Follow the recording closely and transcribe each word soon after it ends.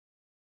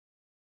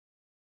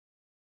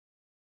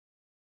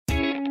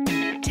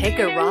Take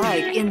a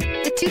ride in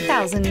the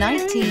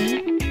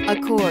 2019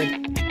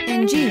 Accord.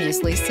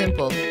 Ingeniously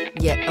simple,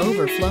 yet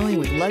overflowing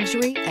with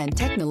luxury and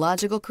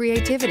technological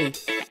creativity.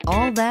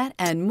 All that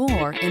and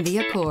more in the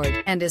Accord,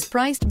 and is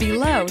priced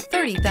below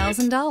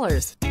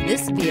 $30,000.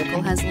 This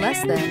vehicle has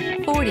less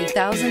than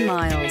 40,000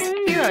 miles.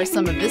 Here are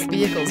some of this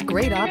vehicle's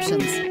great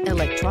options: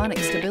 electronic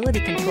stability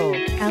control,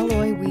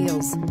 alloy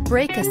wheels,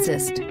 brake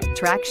assist,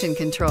 traction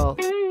control,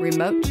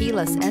 remote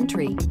keyless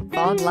entry,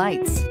 fog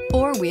lights,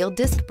 four-wheel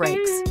disc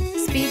brakes,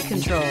 speed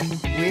control,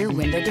 rear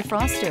window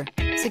defroster,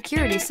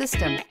 security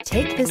system.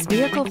 Take this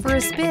vehicle for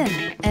a spin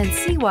and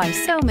see why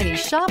so many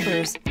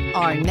shoppers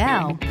are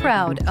now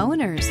proud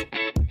owners.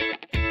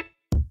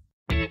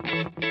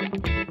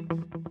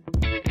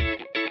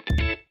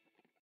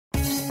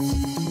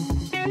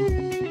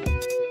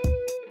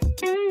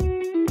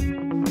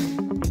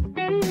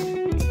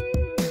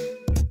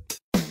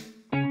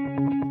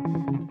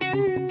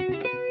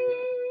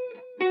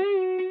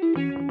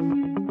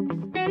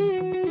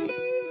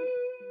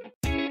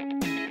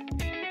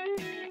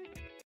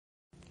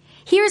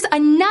 Here's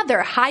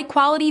another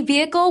high-quality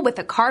vehicle with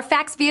a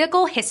Carfax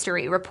Vehicle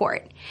History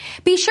Report.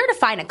 Be sure to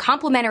find a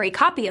complimentary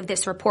copy of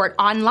this report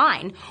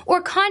online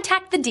or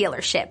contact the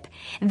dealership.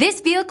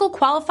 This vehicle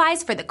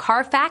qualifies for the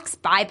Carfax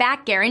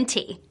Buyback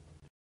Guarantee.